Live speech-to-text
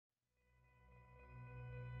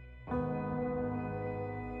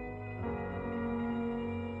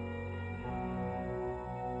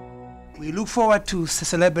We look forward to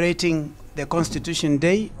celebrating the Constitution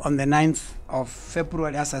Day on the 9th of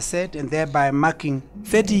February, as I said, and thereby marking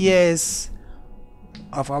 30 years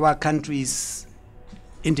of our country's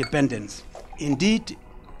independence. Indeed,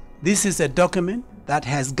 this is a document that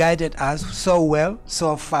has guided us so well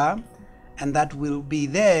so far, and that will be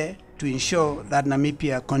there to ensure that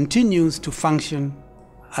Namibia continues to function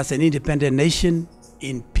as an independent nation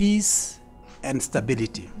in peace and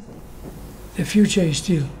stability. The future is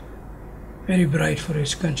still very bright for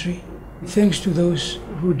its country, thanks to those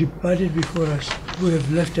who departed before us, who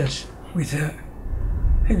have left us with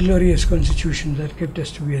a glorious constitution that kept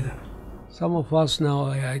us together. Some of us now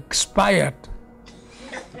are expired.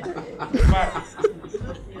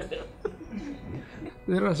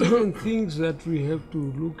 There are certain things that we have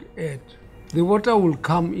to look at. The water will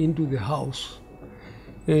come into the house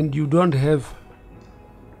and you don't have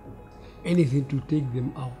anything to take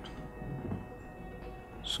them out,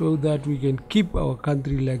 so that we can keep our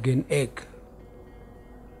country like an egg.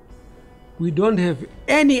 We don't have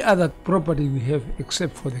any other property we have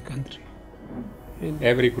except for the country. And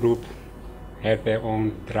every group had their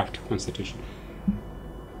own draft constitution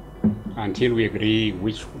until we agree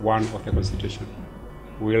which one of the constitution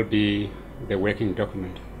will be the working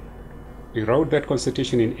document. We wrote that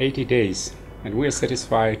constitution in 80 days and we are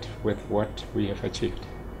satisfied with what we have achieved.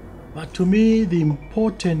 But to me, the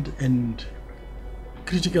important and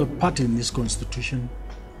critical part in this constitution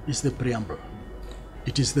is the preamble.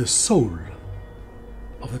 It is the soul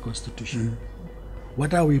of the constitution.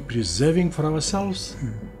 What are we preserving for ourselves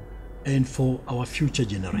and for our future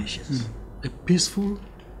generations? A peaceful,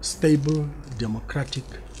 stable, democratic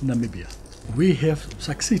Namibia. We have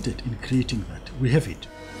succeeded in creating that. We have it.